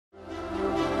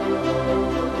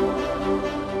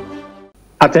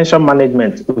attention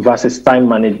management versus time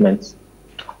management.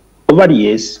 Over the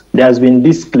years, there has been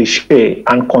this cliche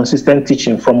and consistent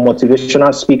teaching from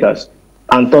motivational speakers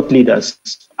and thought leaders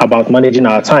about managing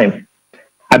our time.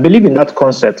 I believe in that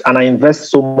concept, and I invest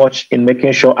so much in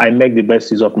making sure I make the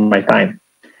best use of my time.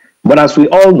 But as we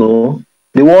all know,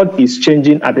 the world is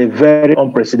changing at a very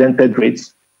unprecedented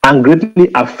rate and greatly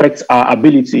affects our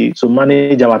ability to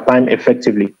manage our time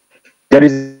effectively. There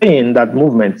is a saying that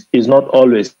movement is not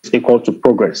always equal to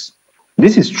progress.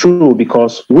 This is true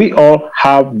because we all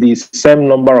have the same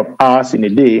number of hours in a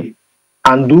day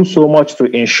and do so much to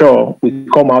ensure we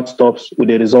come out tops with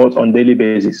the results on a daily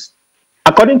basis.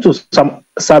 According to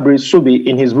Sabri Subi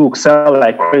in his book, Sell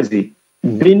Like Crazy,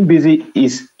 being busy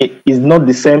is not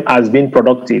the same as being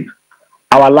productive.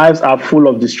 Our lives are full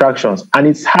of distractions, and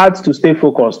it's hard to stay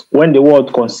focused when the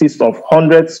world consists of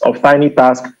hundreds of tiny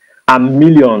tasks and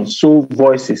millions of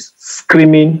voices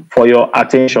screaming for your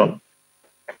attention.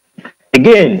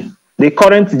 Again, the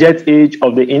current jet age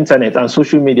of the internet and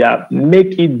social media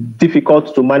make it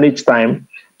difficult to manage time,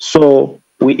 so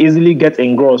we easily get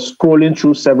engrossed scrolling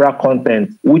through several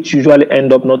content, which usually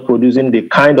end up not producing the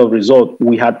kind of result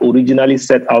we had originally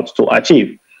set out to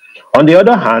achieve. On the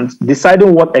other hand,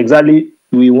 deciding what exactly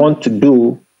we want to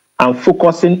do and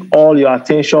focusing all your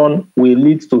attention will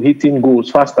lead to hitting goals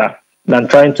faster than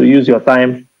trying to use your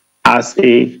time as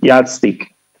a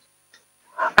yardstick.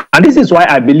 And this is why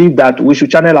I believe that we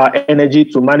should channel our energy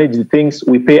to manage the things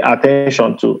we pay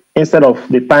attention to instead of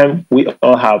the time we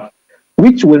all have,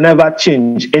 which will never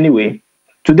change anyway.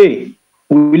 Today,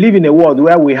 we live in a world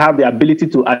where we have the ability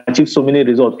to achieve so many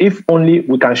results if only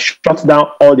we can shut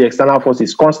down all the external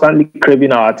forces constantly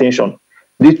craving our attention.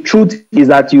 The truth is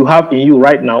that you have in you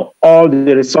right now all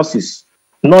the resources,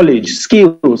 knowledge,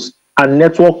 skills, and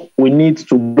network we need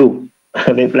to grow,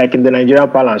 like in the Nigerian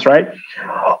parlance, right?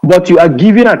 But you are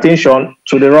giving attention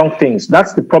to the wrong things.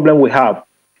 That's the problem we have.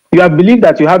 You have believed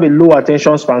that you have a low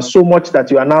attention span so much that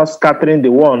you are now scattering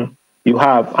the one you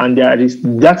have, and that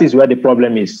is where the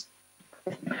problem is.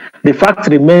 The fact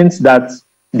remains that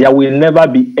there will never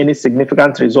be any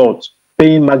significant result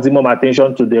paying maximum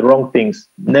attention to the wrong things.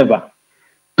 Never.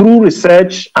 Through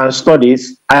research and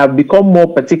studies, I have become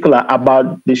more particular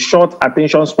about the short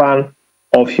attention span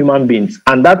of human beings,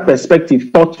 and that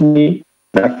perspective taught me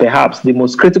that perhaps the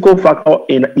most critical factor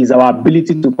is our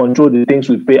ability to control the things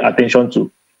we pay attention to.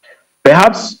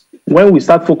 Perhaps when we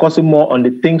start focusing more on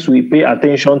the things we pay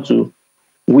attention to,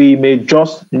 we may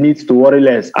just need to worry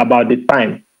less about the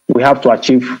time we have to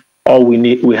achieve all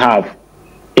we have.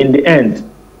 In the end,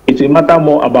 it will matter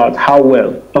more about how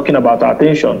well, talking about our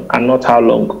attention, and not how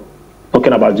long,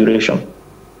 talking about duration.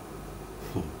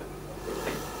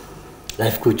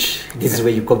 Life coach, this is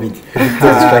where you come in.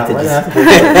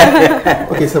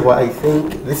 Okay, so I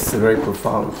think this is a very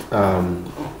profound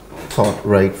thought,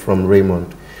 right, from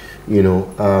Raymond. You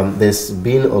know, there's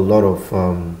been a lot of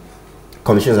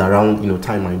conversations around, you know,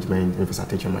 time management and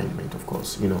attention management, of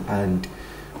course, you know, and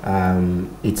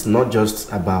it's not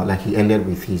just about, like he ended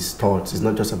with his thoughts, it's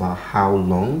not just about how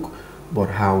long, but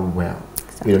how well.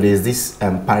 Exactly. You know, there's this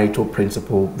Pareto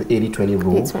principle, the 80-20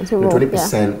 rule.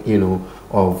 20%, you know,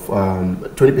 of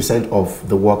 20% of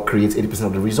the work creates 80%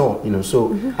 of the result. You know,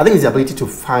 so I think it's the ability to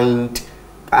find.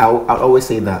 I always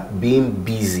say that being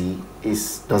busy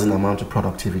doesn't amount to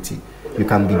productivity. You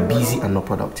can be busy and not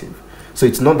productive. So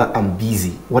it's not that I'm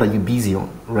busy. What are you busy on,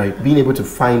 right? Being able to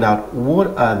find out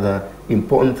what are the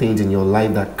important things in your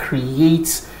life that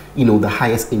creates, you know, the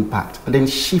highest impact, and then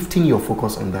shifting your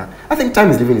focus on that. I think time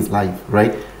is living its life,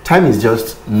 right? Time is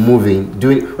just moving,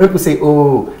 doing. When people say,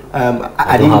 "Oh,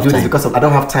 I didn't do this because I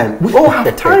don't have time," we all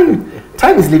have time.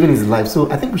 Time is living its life. So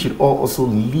I think we should all also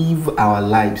live our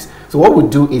lives. So what we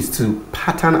do is to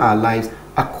pattern our lives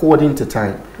according to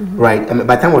time, right? I mean,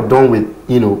 by the time we're done with,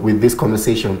 you know, with this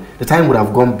conversation, the time would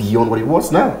have gone beyond what it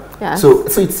was now. Yes. So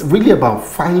it's really about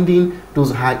finding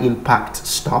those high impact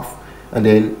stuff and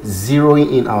then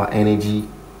zeroing in our energy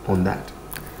on that.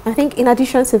 I think in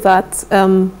addition to that,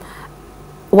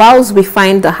 whilst we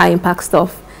find the high impact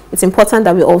stuff, it's important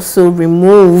that we also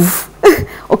remove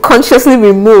or consciously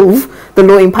remove the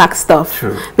low impact stuff.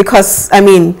 True. Because I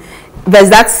mean, there's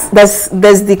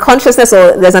the consciousness,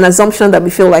 or there's an assumption that we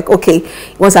feel like, okay,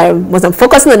 once I'm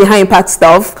focusing on the high impact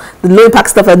stuff, the low impact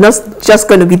stuff are not just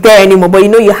going to be there anymore. But you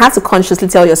know, you have to consciously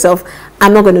tell yourself,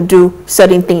 I'm not going to do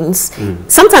certain things.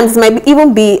 Sometimes it might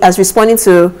even be as responding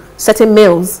to certain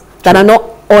mails that are not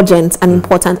urgent and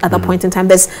important at that point in time.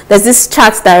 There's this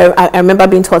chart that I remember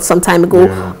being taught some time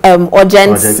ago,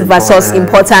 urgent versus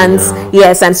important.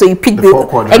 Yes, and so you pick the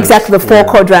four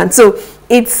quadrants. So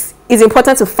it's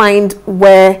important to find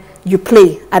where you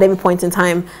play at every point in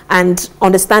time, and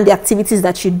understand the activities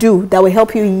that you do that will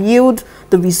help you yield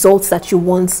the results that you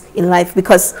want in life.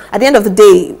 Because at the end of the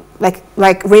day,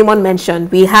 like Raymond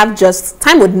mentioned, we have just,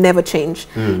 time would never change.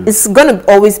 It's going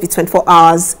to always be 24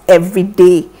 hours every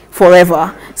day,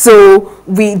 forever. So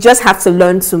we just have to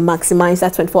learn to maximize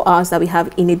that 24 hours that we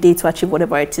have in a day to achieve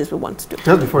whatever it is we want to do.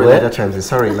 Just before Elijah chimes in,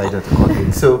 sorry Elijah to cut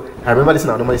in. So I remember this,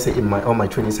 I normally say in all my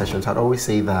training sessions, I'd always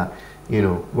say that, you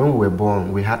know, when we were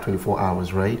born, we had 24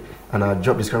 hours, right? And our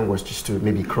job description was just to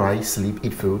maybe cry, sleep,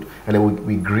 eat food. And then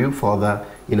we grew further.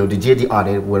 You know, the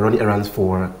JDR, we're running errands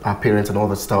for our parents and all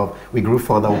that stuff. We grew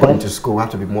further, we got into school, we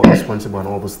have to be more responsible and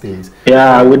all those things.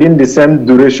 Yeah, within the same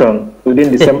duration,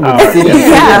 within the same hours.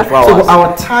 Yeah. So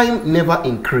our time never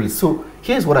increased. So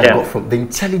here's what I got from the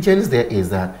intelligence there is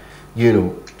that, you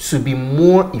know, to be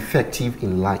more effective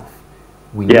in life,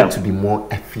 we need to be more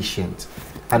efficient.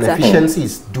 And efficiency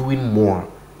is doing more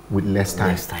with less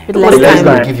time. With less time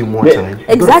will give you more time.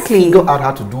 Exactly. You figure out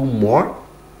how to do more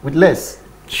with less.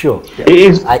 Sure.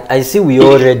 I see we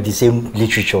all read the same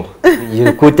literature.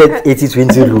 You quoted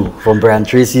 80-20 rule from Brian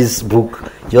Tracy's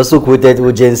book. You also quoted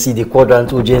urgency, the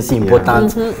quadrant, urgency,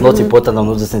 important, not important, and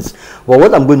all those things. Well,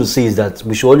 what I'm going to say is that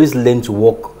we should always learn to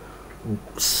work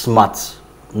smart,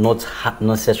 not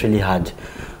necessarily hard.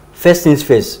 First things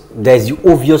first, there is the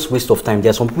obvious waste of time. There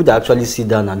are some people that actually sit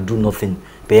down and do nothing,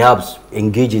 perhaps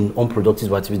engage in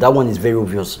unproductive activities. That one is very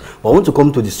obvious. But I want to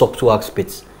come to the subtle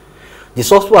aspects. The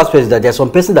subtle aspect is that there are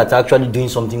some persons that are actually doing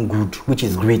something good, which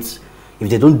is great. If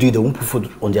they don't do it, they won't put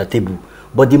food on their table.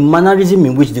 But the mannerism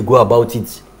in which they go about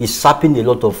it is sapping a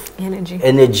lot of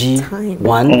energy time.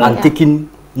 And taking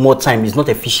more time. It's not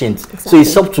efficient. So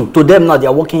it's subtle. To them now, they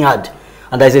are working hard.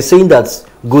 And there's a saying that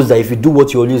goes that if you do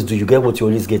what you always do, you get what you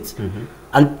always get.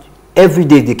 And every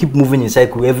day they keep moving in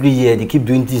cycle. Every year they keep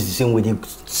doing this the same way. They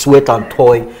sweat and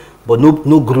toil, but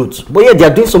no growth. But yeah, they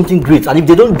are doing something great. And if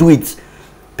they don't do it,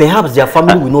 perhaps their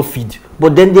family will not feed.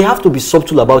 But then they have to be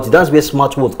subtle about it. That's where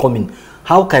smart words come in.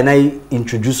 How can I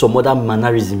introduce some other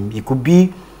mannerism? It could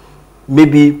be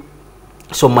maybe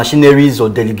some machineries or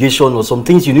delegation or some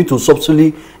things you need to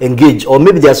subtly engage. Or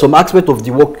maybe there's some aspect of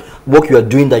the work you are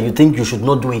doing that you think you should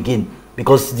not do again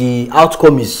because the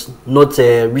outcome is not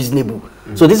reasonable.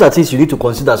 So these are things you need to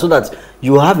consider so that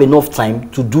you have enough time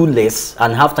to do less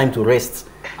and have time to rest.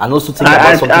 And also think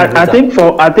about something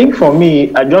I think for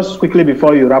me, just quickly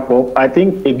before you wrap up, I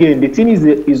think again the thing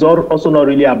is also not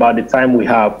really about the time we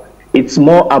have. It's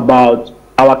more about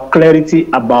our clarity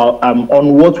about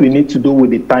on what we need to do with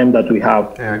the time that we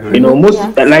have. You know,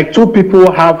 like two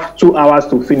people have 2 hours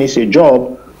to finish a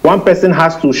job. One person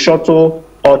has to shuttle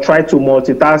or try to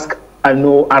multitask and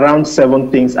know around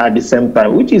 7 things at the same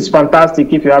time, which is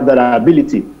fantastic if you have that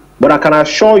ability. But I can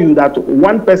assure you that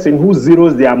one person who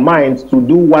zeroes their mind to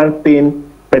do one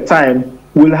thing per time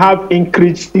will have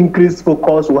increased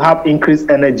focus, will have increased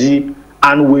energy,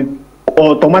 and will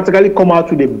automatically come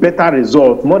out with a better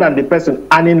result more than the person,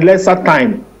 and in lesser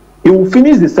time. He will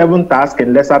finish the 7 tasks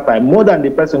in lesser time more than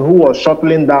the person who was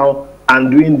shuttling down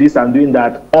and doing this and doing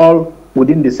that all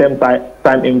within the same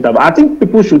time interval. I think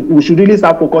we should really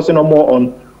start focusing more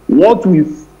on what we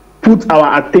put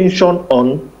our attention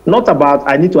on. Not about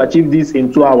I need to achieve this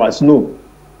in 2 hours. No,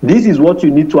 this is what you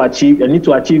need to achieve. I need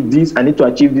to achieve this. I need to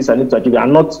achieve this. I need to achieve that,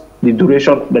 and not the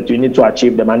duration that you need to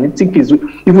achieve them. And I think if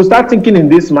we start thinking in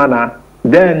this manner,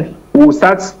 then we'll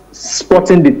start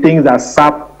spotting the things that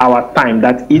sap our time,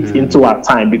 that eat into our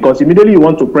time. Because immediately you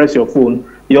want to press your phone,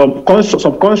 your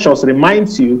subconscious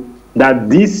reminds you that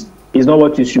this is not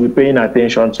what you should be paying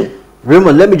attention to.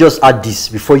 Raymond, let me just add this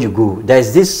before you go. There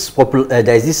is this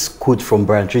quote from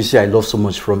Brian Tracy I love so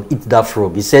much from Eat That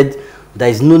Frog. He said, there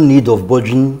is no need of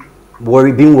being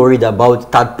worried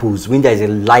about tadpoles when there is a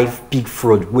live big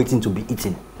frog waiting to be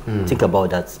eaten. Think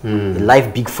about that. A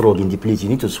live big frog in the plate. You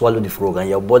need to swallow the frog and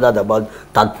you're bothered about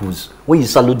tadpoles. When you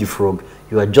swallow the frog,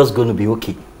 you are just going to be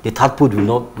okay. The tadpole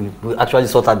will actually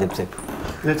sort out themselves.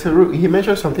 He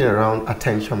mentioned something around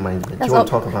attention management. Do you want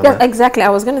to talk about that? Exactly. I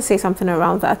was going to say something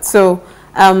around that. So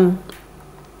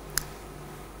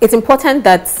it's important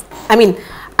that,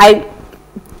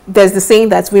 there's the saying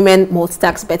that women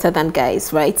multitask better than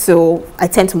guys, right? So I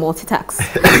tend to multitask.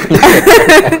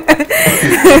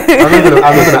 I'm not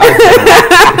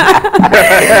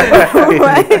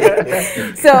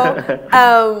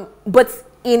So, but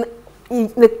in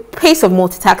the pace of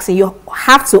multitasking, you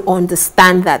have to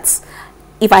understand that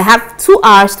if I have 2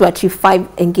 hours to achieve 5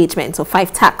 engagements or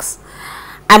 5 tasks,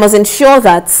 I must ensure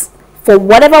that for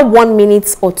whatever 1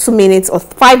 minute or 2 minutes or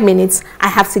 5 minutes I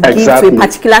have to give to a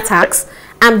particular task,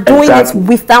 I'm doing it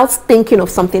without thinking of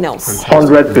something else.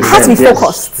 100%. It has to be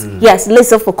focused. Yes,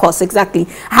 laser focus, exactly. It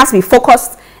has to be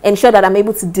focused, ensure that I'm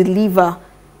able to deliver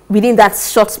within that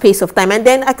short space of time, and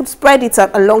then I could spread it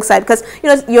alongside, because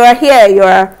you're here,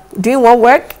 you're doing one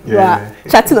work, you're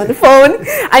chatting on the phone,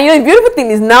 and the beautiful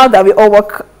thing is now that we all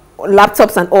work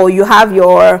laptops and all, you have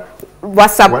your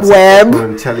WhatsApp web,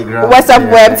 open,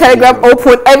 Telegram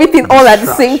open, everything all at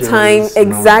the same time,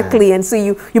 exactly. And so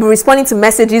you'll be responding to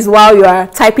messages while you are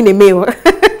typing a mail.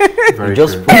 You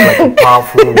just put like a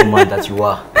powerful woman that you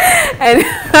are.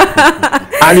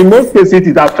 And in most cases,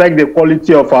 it affects the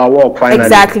quality of our work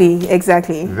finally.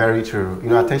 Exactly. Very true.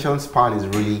 Attention span is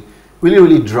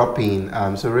really dropping.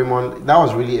 So Raymond, that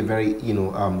was really a very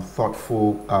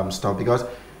thoughtful stuff, because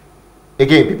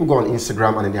again, people go on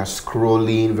Instagram and then they are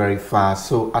scrolling very fast.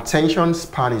 So attention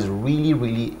span is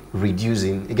really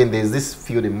reducing. Again, there's this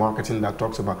field in marketing that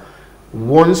talks about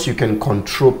once you can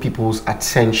control people's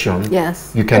attention,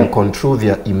 you can control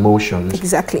their emotions.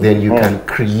 Exactly. Then you can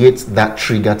create that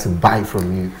trigger to buy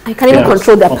from you. I can even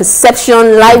control their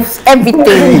perception, lives,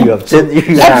 everything.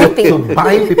 Everything. So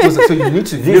buying people's, so you need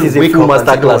to this is a full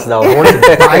masterclass now. I want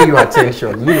to buy your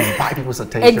attention. You need to buy people's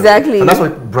attention. Exactly. And that's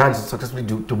what brands successfully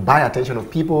do, to buy attention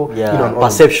of people.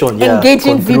 Perception.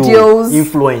 Engaging control, videos,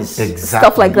 influence,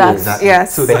 stuff like that. Exactly.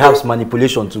 Yes. So perhaps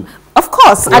manipulation too. Of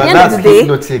course, at the end of the day,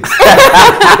 by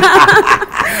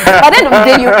the end of the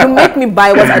day, you make me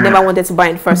buy what I never wanted to buy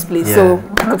in the first place. So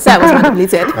I could say I was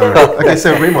manipulated. Okay,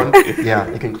 so Raymond,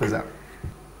 you can close out.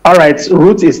 All right,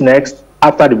 Ruth is next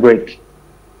after the break.